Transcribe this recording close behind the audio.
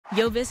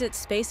You'll visit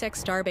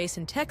SpaceX Starbase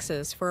in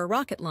Texas for a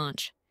rocket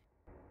launch.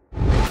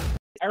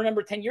 I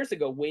remember 10 years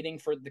ago waiting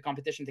for the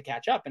competition to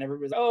catch up, and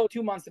everybody was, oh,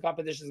 2 months, the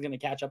competition is going to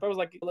catch up. I was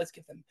like, let's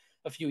give them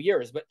a few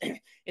years, but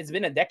it's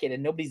been a decade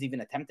and nobody's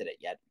even attempted it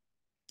yet.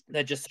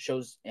 That just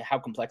shows how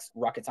complex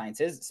rocket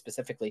science is,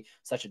 specifically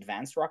such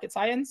advanced rocket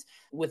science.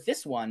 With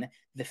this one,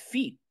 the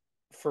feat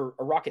for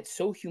a rocket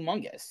so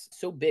humongous,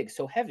 so big,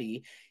 so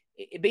heavy,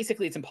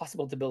 basically it's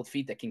impossible to build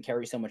feet that can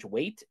carry so much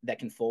weight, that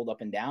can fold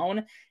up and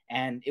down,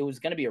 and it was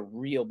going to be a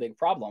real big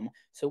problem.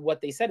 So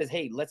what they said is,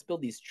 hey, let's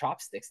build these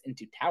chopsticks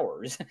into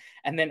towers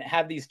and then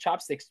have these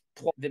chopsticks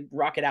the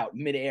rocket out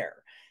midair.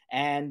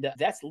 And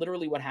that's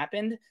literally what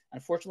happened.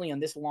 Unfortunately, on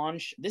this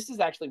launch, this is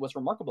actually what's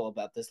remarkable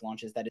about this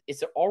launch is that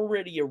it's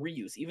already a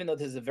reuse. Even though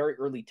this is a very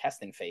early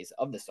testing phase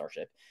of the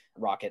Starship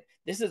rocket,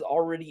 this is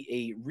already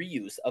a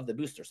reuse of the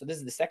booster. So this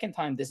is the second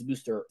time this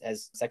booster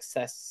has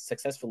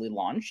successfully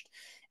launched.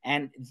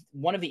 And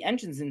one of the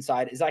engines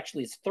inside is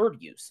actually its third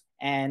use.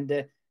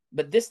 And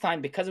but this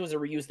time, because it was a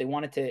reuse, they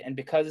wanted to, and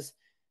because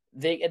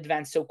they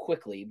advance so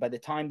quickly, by the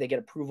time they get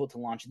approval to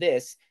launch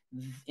this,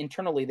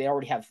 internally they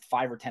already have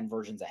 5 or 10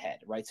 versions ahead,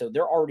 right? So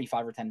they're already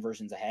 5 or 10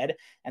 versions ahead,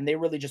 and they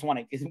really just want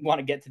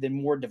to get to the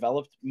more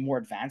developed, more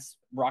advanced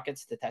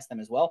rockets to test them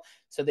as well.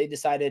 So they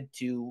decided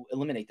to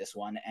eliminate this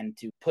one and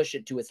to push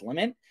it to its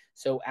limit.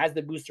 So as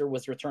the booster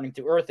was returning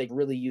to Earth, they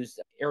really used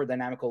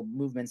aerodynamical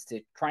movements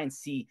to try and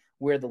see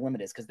where the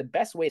limit is, because the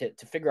best way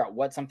to figure out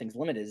what something's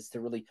limit is to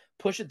really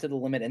push it to the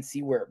limit and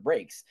see where it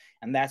breaks,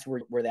 and that's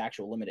where the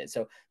actual limit is.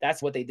 So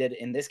that's what they did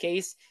in this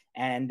case.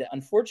 And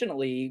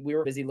unfortunately, we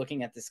were busy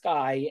looking at the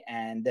sky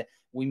and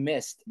we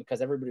missed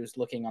because everybody was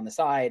looking on the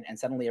side, and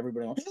suddenly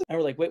everybody went, and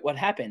we're like, wait, what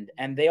happened?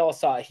 And they all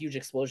saw a huge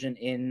explosion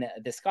in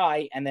the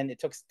sky, and then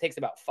it takes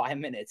about 5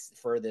 minutes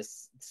for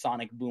this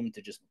sonic boom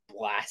to just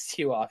blast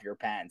you off your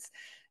pants.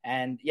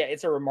 And yeah,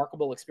 it's a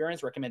remarkable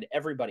experience. Recommend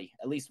everybody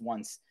at least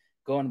once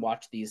go and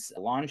watch these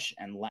launch,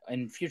 and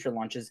in future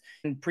launches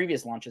and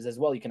previous launches as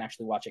well, you can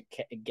actually watch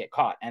it get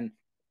caught. And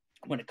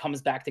when it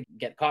comes back to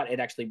get caught, it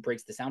actually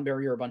breaks the sound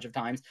barrier a bunch of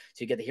times,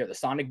 so you get to hear the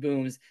sonic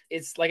booms.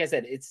 It's, like I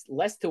said, it's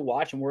less to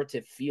watch and more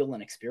to feel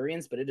and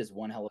experience, but it is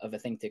one hell of a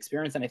thing to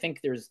experience. And I think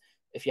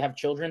if you have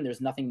children,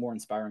 there's nothing more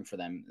inspiring for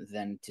them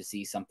than to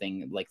see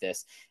something like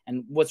this.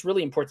 And what's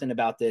really important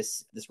about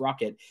this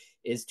rocket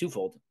is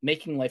twofold: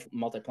 making life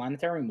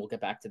multiplanetary, and we'll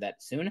get back to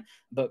that soon,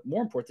 but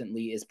more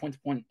importantly is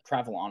point-to-point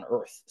travel on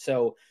Earth.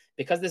 So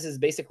because this is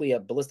basically a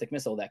ballistic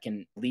missile that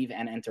can leave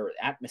and enter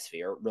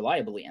atmosphere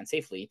reliably and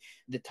safely,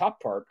 the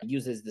top part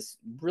uses this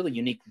really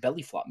unique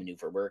belly flop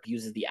maneuver where it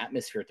uses the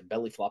atmosphere to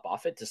belly flop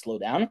off it to slow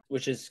down,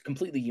 which is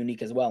completely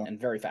unique as well and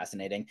very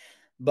fascinating.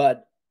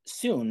 But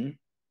soon,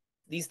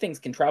 these things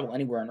can travel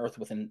anywhere on Earth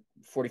within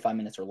 45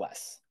 minutes or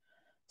less.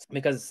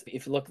 Because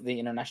if you look at the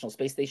International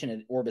Space Station,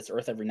 it orbits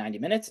Earth every 90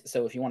 minutes.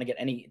 So if you want to get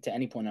to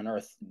any point on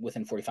Earth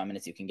within 45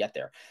 minutes, you can get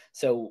there.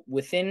 So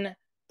within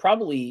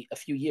probably a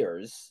few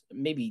years,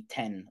 maybe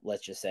 10,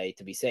 let's just say,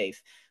 to be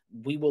safe,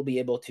 we will be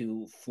able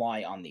to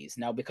fly on these.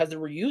 Now, because they're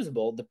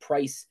reusable, the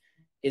price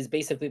is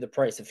basically the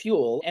price of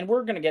fuel. And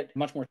we're going to get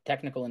much more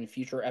technical in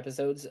future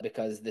episodes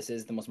because this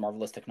is the most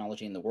marvelous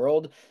technology in the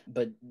world.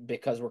 But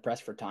because we're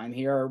pressed for time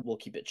here, we'll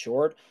keep it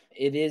short.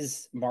 It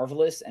is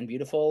marvelous and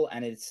beautiful,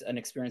 and it's an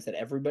experience that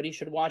everybody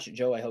should watch.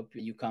 Joe, I hope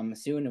you come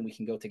soon and we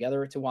can go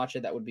together to watch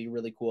it. That would be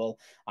really cool.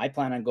 I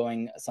plan on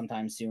going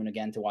sometime soon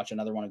again to watch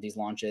another one of these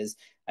launches.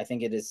 I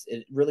think it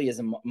really is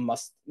a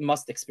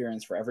must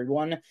experience for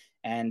everyone.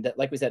 And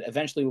like we said,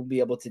 eventually we'll be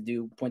able to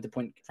do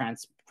point-to-point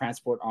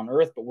transport on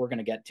Earth, but we're going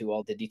to get to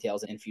all the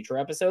details in future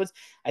episodes.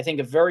 I think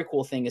a very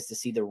cool thing is to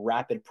see the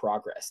rapid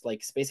progress.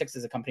 Like, SpaceX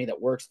is a company that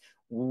works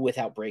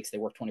without breaks. They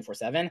work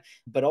 24/7,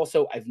 but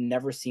also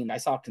I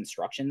saw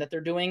construction that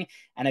they're doing,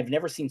 and I've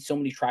never seen so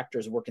many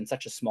tractors work in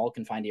such a small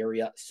confined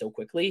area so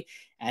quickly.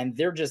 And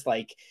they're just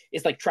like,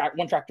 it's like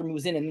one tractor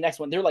moves in and the next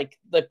one, they're like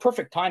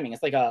perfect timing.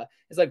 It's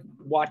like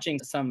watching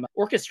some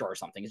orchestra or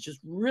something. It's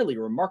just really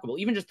remarkable.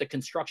 Even just the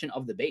construction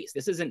of the base.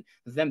 This isn't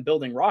them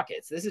building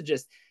rockets. It's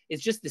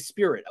just the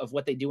spirit of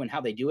what they do and how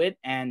they do it.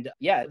 And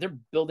yeah, they're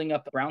building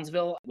up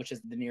Brownsville, which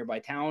is the nearby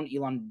town.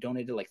 Elon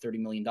donated like $30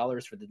 million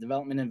for the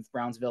development of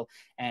Brownsville.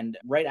 And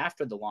right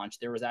after the launch,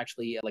 there was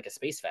actually like a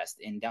space fest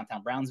in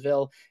downtown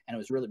Brownsville, and it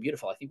was really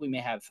beautiful. I think we may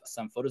have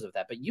some photos of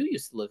that, but you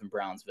used to live in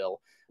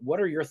Brownsville. What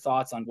are your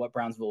thoughts on what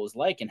Brownsville was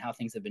like and how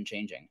things have been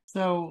changing?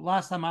 So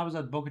last time I was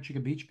at Boca Chica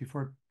Beach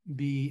before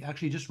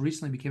actually just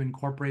recently became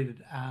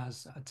incorporated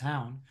as a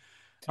town,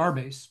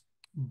 Starbase.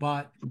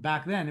 But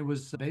back then it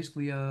was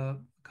basically a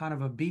kind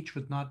of a beach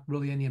with not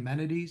really any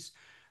amenities.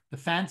 The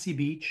fancy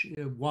beach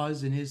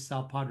was and is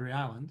South Padre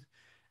Island.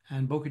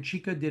 And Boca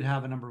Chica did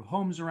have a number of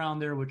homes around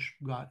there, which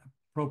got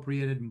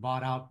appropriated and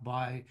bought out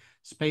by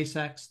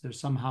SpaceX. There's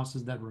some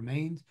houses that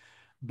remained.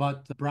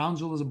 But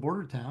Brownsville is a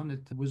border town.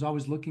 It was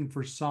always looking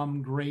for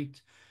some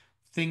great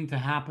thing to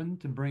happen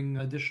to bring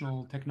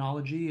additional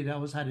technology. It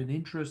always had an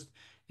interest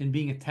in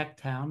being a tech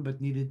town,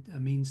 but needed a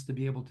means to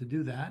be able to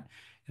do that.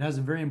 It has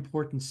a very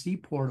important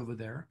seaport over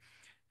there,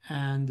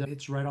 and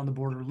it's right on the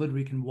border.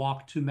 Literally, can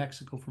walk to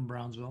Mexico from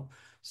Brownsville.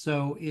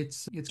 So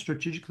it's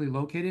strategically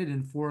located,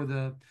 and for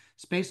the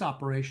space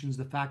operations,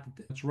 the fact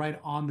that it's right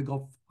on the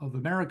Gulf of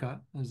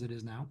America, as it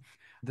is now,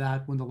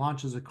 that when the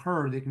launches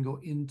occur, they can go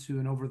into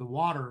and over the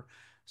water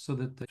so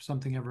that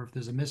if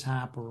there's a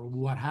mishap or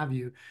what have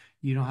you,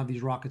 you don't have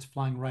these rockets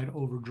flying right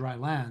over dry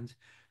land.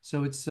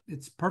 So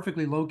it's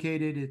perfectly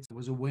located. It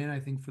was a win,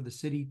 I think, for the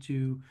city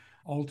to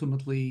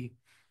ultimately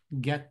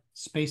get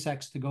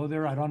SpaceX to go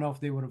there. I don't know if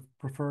they would have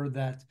preferred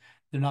that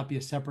there not be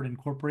a separate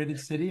incorporated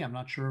city. I'm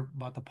not sure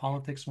about the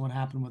politics and what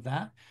happened with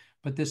that,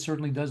 but this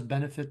certainly does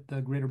benefit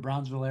the greater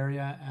Brownsville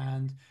area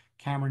and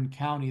Cameron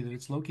County that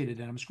it's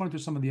located in. I'm scrolling through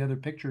some of the other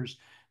pictures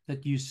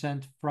that you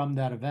sent from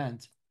that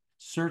event.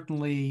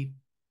 Certainly,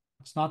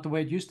 it's not the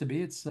way it used to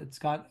be. It's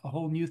got a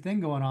whole new thing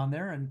going on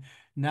there, and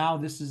now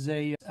this is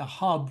a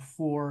hub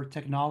for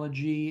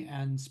technology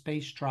and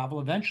space travel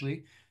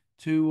eventually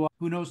to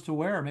who knows to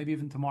where, maybe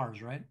even to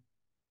Mars, right?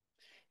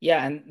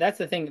 Yeah, and that's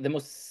the thing. The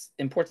most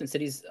important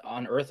cities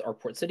on Earth are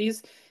port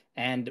cities.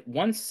 And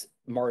once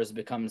Mars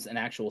becomes an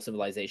actual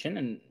civilization,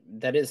 and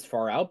that is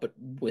far out, but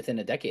within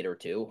a decade or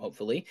two,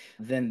 hopefully,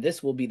 then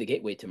this will be the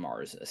gateway to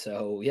Mars.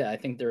 So yeah, I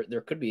think there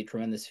could be a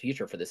tremendous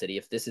future for the city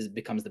if this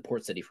becomes the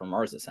port city for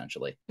Mars,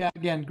 essentially. Yeah,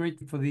 again,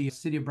 great for the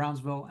city of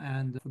Brownsville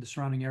and for the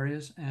surrounding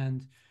areas.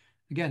 And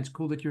again, it's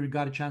cool that you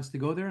got a chance to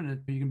go there,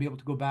 and you can be able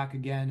to go back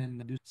again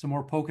and do some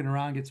more poking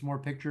around, get some more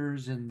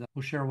pictures, and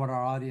we'll share what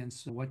our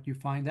audience, what you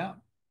find out.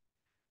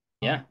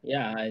 Yeah,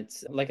 yeah.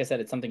 It's like I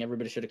said, it's something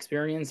everybody should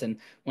experience. And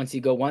once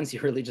you go once,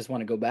 you really just want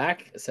to go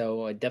back.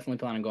 So I definitely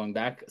plan on going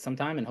back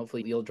sometime, and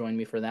hopefully you'll join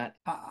me for that.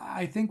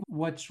 I think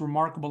what's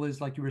remarkable is,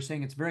 like you were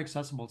saying, it's very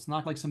accessible. It's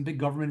not like some big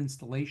government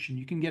installation.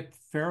 You can get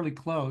fairly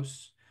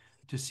close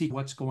to see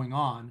what's going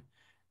on.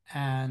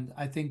 And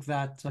I think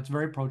that that's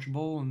very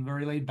approachable and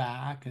very laid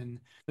back, and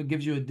it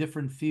gives you a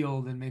different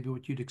feel than maybe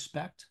what you'd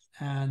expect.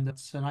 And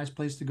it's a nice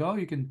place to go.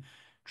 You can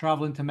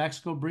travel into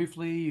Mexico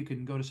briefly. You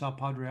can go to South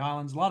Padre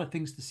Islands. A lot of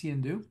things to see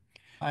and do.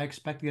 I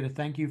expect to get a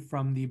thank you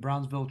from the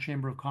Brownsville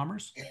Chamber of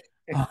Commerce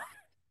uh,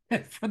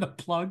 for the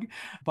plug.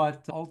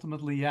 But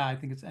ultimately, yeah, I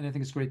think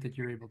it's great that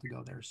you're able to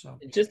go there. So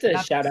Just a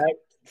that's shout out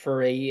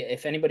for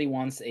if anybody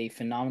wants a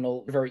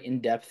phenomenal, very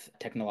in-depth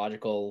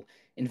technological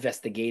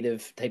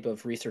investigative type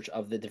of research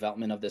of the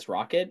development of this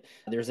rocket.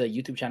 There's a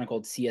YouTube channel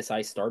called CSI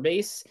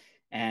Starbase,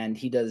 and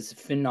he does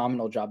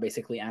phenomenal job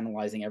basically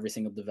analyzing every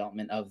single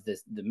development of the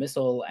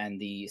missile and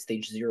the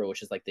stage zero,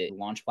 which is like the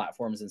launch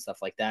platforms and stuff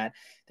like that.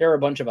 There are a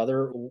bunch of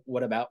other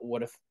what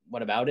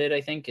about it, I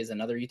think, is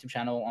another YouTube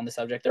channel on the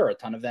subject. There are a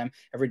ton of them.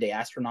 Everyday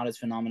Astronaut is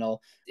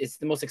phenomenal. It's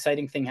the most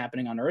exciting thing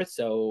happening on Earth.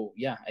 So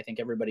yeah, I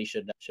think everybody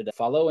should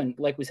follow. And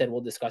like we said,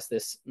 we'll discuss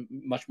this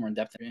much more in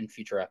depth in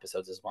future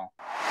episodes as well.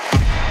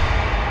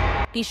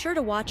 Be sure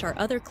to watch our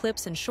other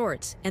clips and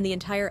shorts and the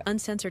entire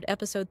uncensored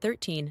episode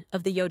 13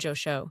 of The Yojo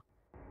Show.